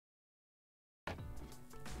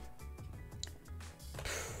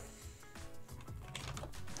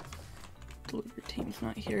Delivery team's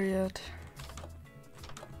not here yet.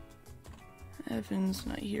 Evan's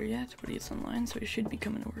not here yet, but he's online, so he should be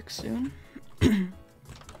coming to work soon.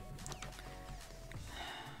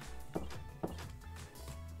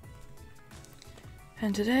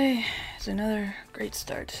 And today is another great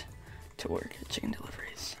start to work at Chicken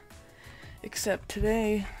Deliveries. Except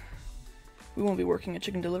today, we won't be working at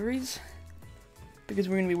Chicken Deliveries, because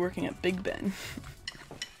we're going to be working at Big Ben.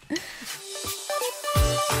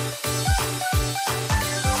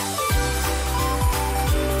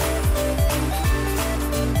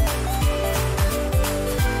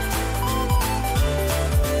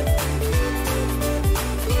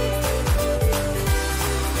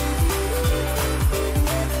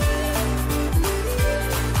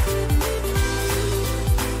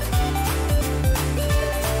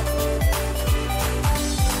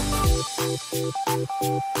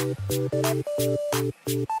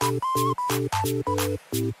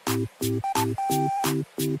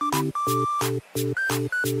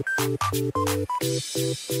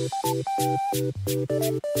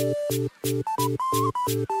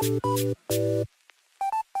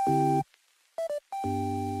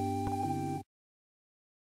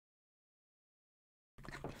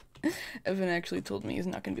 Evan actually told me he's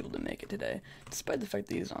not going to be able to make it today, despite the fact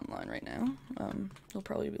that he's online right now. He'll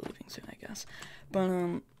probably be leaving soon, I guess. But,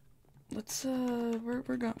 let's, we're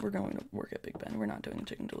going to work at Big Ben. We're not doing the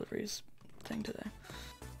Chicken Deliveries thing today.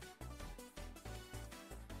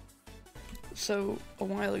 So, a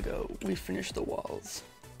while ago, we finished the walls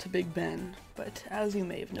to Big Ben, but as you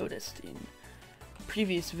may have noticed in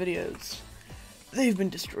previous videos, they've been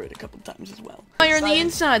destroyed a couple times as well. Fire on the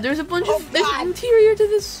inside! There's a bunch of interior to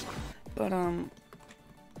this! But,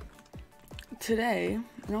 today,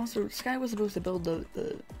 and also, Sky was supposed to build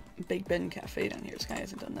the Big Ben Cafe down here. Sky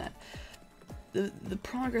hasn't done that. The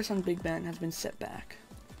progress on Big Ben has been set back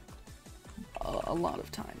a lot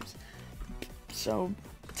of times. So,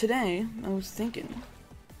 today, I was thinking,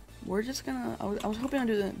 we're just gonna, I was hoping on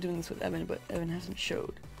doing this with Evan, but Evan hasn't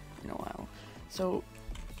showed in a while. So,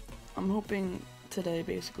 I'm hoping today,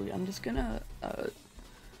 basically, I'm just gonna,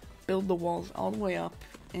 build the walls all the way up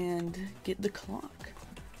and get the clock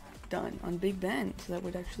done on Big Ben, so that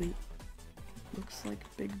would actually looks like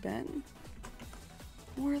Big Ben.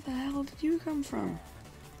 Where the hell did you come from?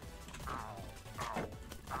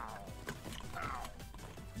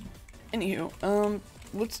 Anywho,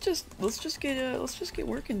 let's just get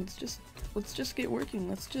working. Let's just get working.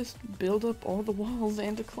 Let's just build up all the walls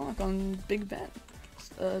and the clock on Big Ben.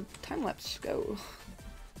 Time lapse, go.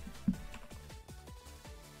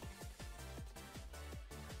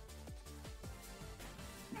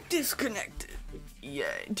 Disconnected.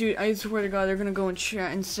 Yeah, dude, I swear to God, they're gonna go in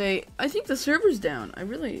chat and say, I think the server's down. I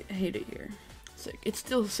really hate it here. Sick. It's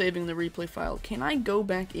still saving the replay file. Can I go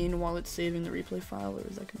back in while it's saving the replay file, or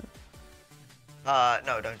is that gonna...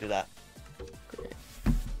 No, don't do that. Great.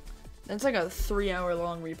 That's like a 3-hour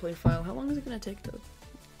long replay file. How long is it gonna take to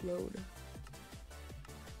load?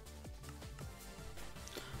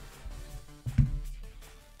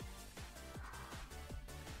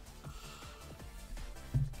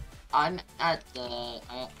 I'm at the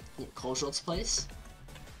Cultural's place.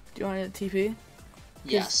 Do you want it at TP?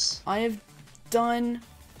 Yes. I have done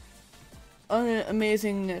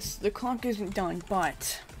amazingness. The clock isn't done,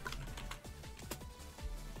 but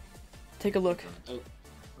take a look. Oh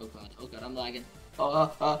god, I'm lagging. I'm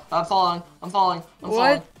falling. What?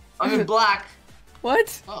 Falling. I'm in black.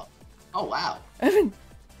 What? Oh wow. Evan.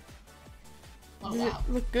 Oh Does wow.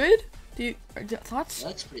 it look good? Thoughts? That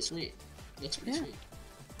looks pretty sweet. Looks pretty sweet.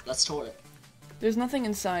 Let's tour it. There's nothing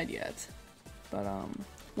inside yet, but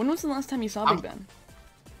when was the last time you saw Big Ben?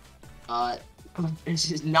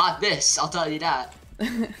 It's not this. I'll tell you that.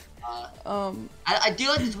 I do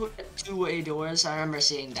like the two-way doors. I remember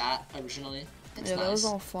seeing that originally. It's yeah, nice. that was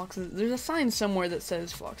all Fox's. There's a sign somewhere that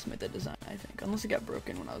says Fox made that design, I think, unless it got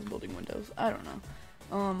broken when I was building windows. I don't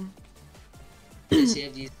know. So you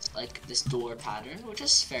have these, like, this door pattern, which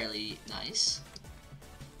is fairly nice.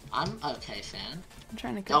 I'm okay fan. I'm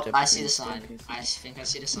trying to catch up. I see the sign. I think I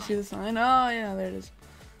see the sign. You see the sign? Oh yeah, there it is.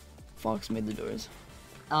 Fox made the doors.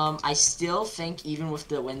 I still think even with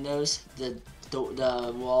the windows, the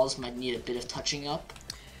walls might need a bit of touching up.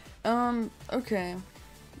 Okay.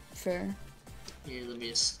 Fair. Here, let me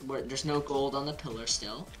just... there's no gold on the pillar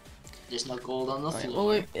still. There's no gold on the floor.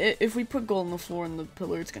 Well, if we put gold on the floor and the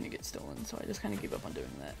pillar, it's gonna get stolen, so I just kind of gave up on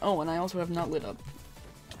doing that. Oh, and I also have not lit up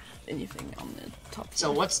anything on the top floor.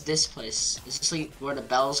 So what's this place? Is this like where the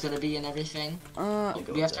bell's gonna be and everything?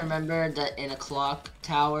 We have to remember that in a clock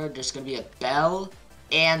tower, there's gonna be a bell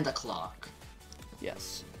and a clock.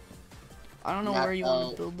 Yes. I don't know That where you bell-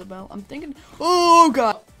 want to build the bell. I'm thinking. Oh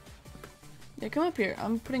god. Yeah, come up here.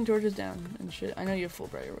 I'm putting torches down and shit. I know you have full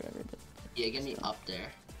bright or whatever, but. Yeah, get me up there.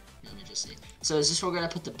 Let me just see. So is this where we're gonna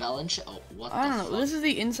put the bell and shit? Oh, what I the don't know. fuck? This is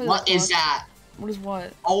the inside. What of the is clock. that? What is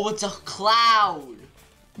what? Oh, it's a cloud.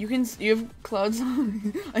 You have clouds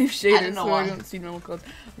on. I have shaders, don't know so why. I don't see normal clouds.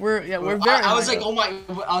 We're very. I was high like, up. oh my.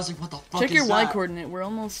 I was like, what the fuck Check is your that? Y coordinate. We're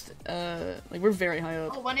almost like we're very high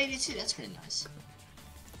up. Oh, 182. That's pretty nice.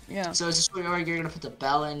 Yeah. So is this where you're gonna put the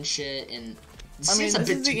bell and shit? And this I mean, seems a this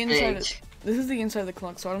bit is the too inside. big. This is the inside of the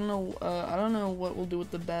clock, so I don't know. I don't know what we'll do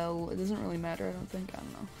with the bell. It doesn't really matter. I don't think. I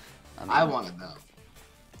don't know. I want a bell.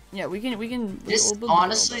 Yeah, we can. This we'll build the bell,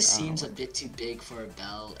 honestly but I don't seems know. a bit too big for a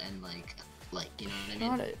bell, and like you know what I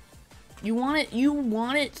Got mean? it. You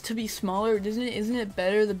want it to be smaller, isn't it? Isn't it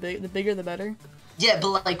better? The bigger the better. Yeah,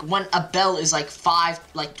 but like when a bell is like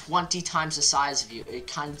 20 times the size of you, it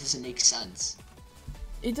kind of doesn't make sense.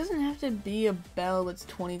 It doesn't have to be a bell that's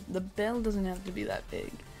 20. The bell doesn't have to be that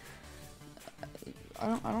big.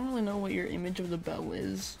 I don't really know what your image of the bell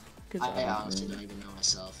is. Cause I honestly don't even know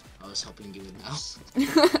myself. I was hoping you would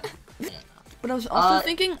know. Yeah. But I was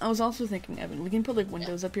also thinking, Evan, we can put like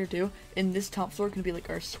windows up here too, and this top floor can be like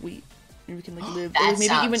our suite, and we can like live, or That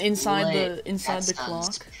maybe even sounds inside lit. the That sounds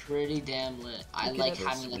clock. pretty damn lit. I could like have a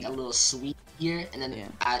having like a suite. little suite here, and then Yeah.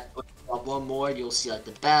 at one more you'll see like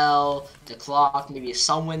the bell, the clock, maybe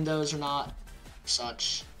some windows or not,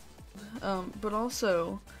 such. But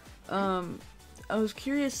also, I was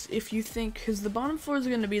curious if you think, because the bottom floor is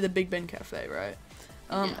going to be the Big Ben Cafe, right?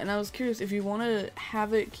 Yeah. And I was curious if you want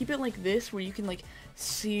to keep it like this, where you can like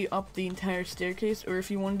see up the entire staircase, or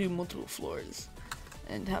if you want to do multiple floors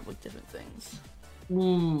and have like different things.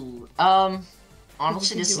 Ooh.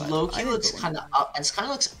 Honestly, can this do it. I low-key didn't looks build kind of up. It kind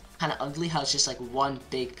of looks kind of ugly how it's just like one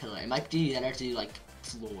big pillar. It might be better to do like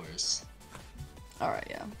floors. Alright,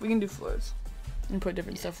 yeah. We can do floors. And put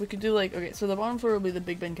different stuff. We could do like, okay, so the bottom floor will be the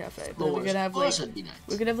Big Ben Cafe. But we could have like, Floors would be nice.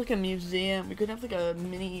 we could have like a museum. We could have like a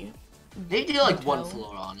mini. Maybe do like one hotel.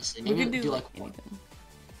 floor, honestly. We Maybe could do like like one. anything.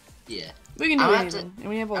 Yeah. We can do I'm gonna have anything. And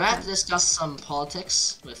we have all I'm the gonna have to time. discuss some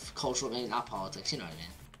politics with cultural, maybe not politics, you know what I mean.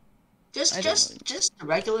 I don't Just a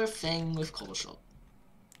regular thing with cultural.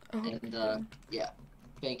 Oh, And okay. yeah.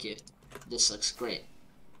 Thank you. This looks great.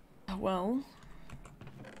 Well,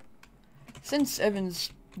 since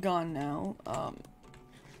Evan's gone now,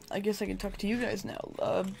 I guess I can talk to you guys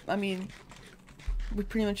now. I mean, we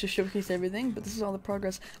pretty much just showcased everything, but this is all the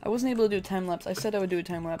progress. I wasn't able to do a time lapse. I said I would do a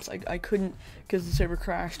time lapse. I couldn't because the server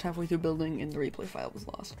crashed halfway through building and the replay file was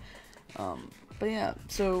lost. But yeah,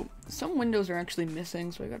 so some windows are actually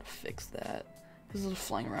missing, so I gotta fix that. This is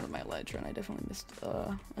flying around on my ledger, and I definitely missed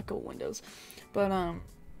a couple windows. But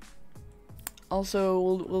also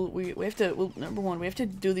we have to number one, we have to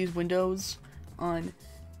do these windows on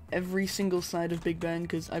every single side of Big Ben,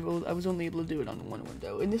 because I was only able to do it on one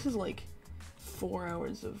window, and this is like 4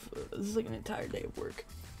 hours of this is like an entire day of work.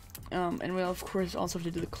 And we of course also have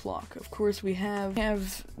to do the clock. Of course we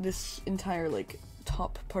have this entire like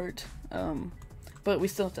top part, but we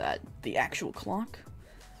still have to add the actual clock.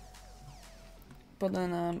 But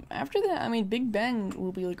then after that, I mean, Big Ben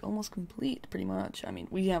will be like almost complete, pretty much. I mean,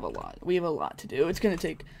 we have a lot to do. It's gonna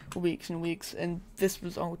take weeks and weeks, and this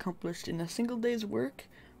was all accomplished in a single day's work,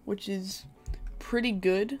 which is pretty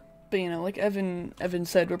good. But you know, like Evan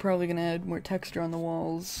said, we're probably gonna add more texture on the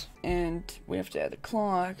walls, and we have to add a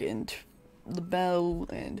clock and the bell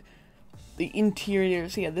and the interior.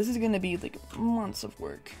 So yeah, this is gonna be like months of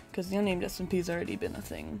work, because the Unnamed SMP's already been a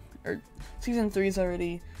thing, or season 3's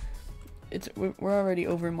already. We're already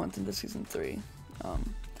over a month into season 3,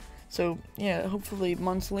 so yeah, hopefully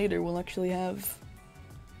months later we'll actually have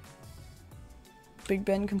Big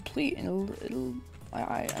Ben complete, and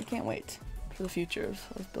I can't wait for the future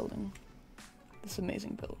of building this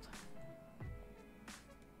amazing build.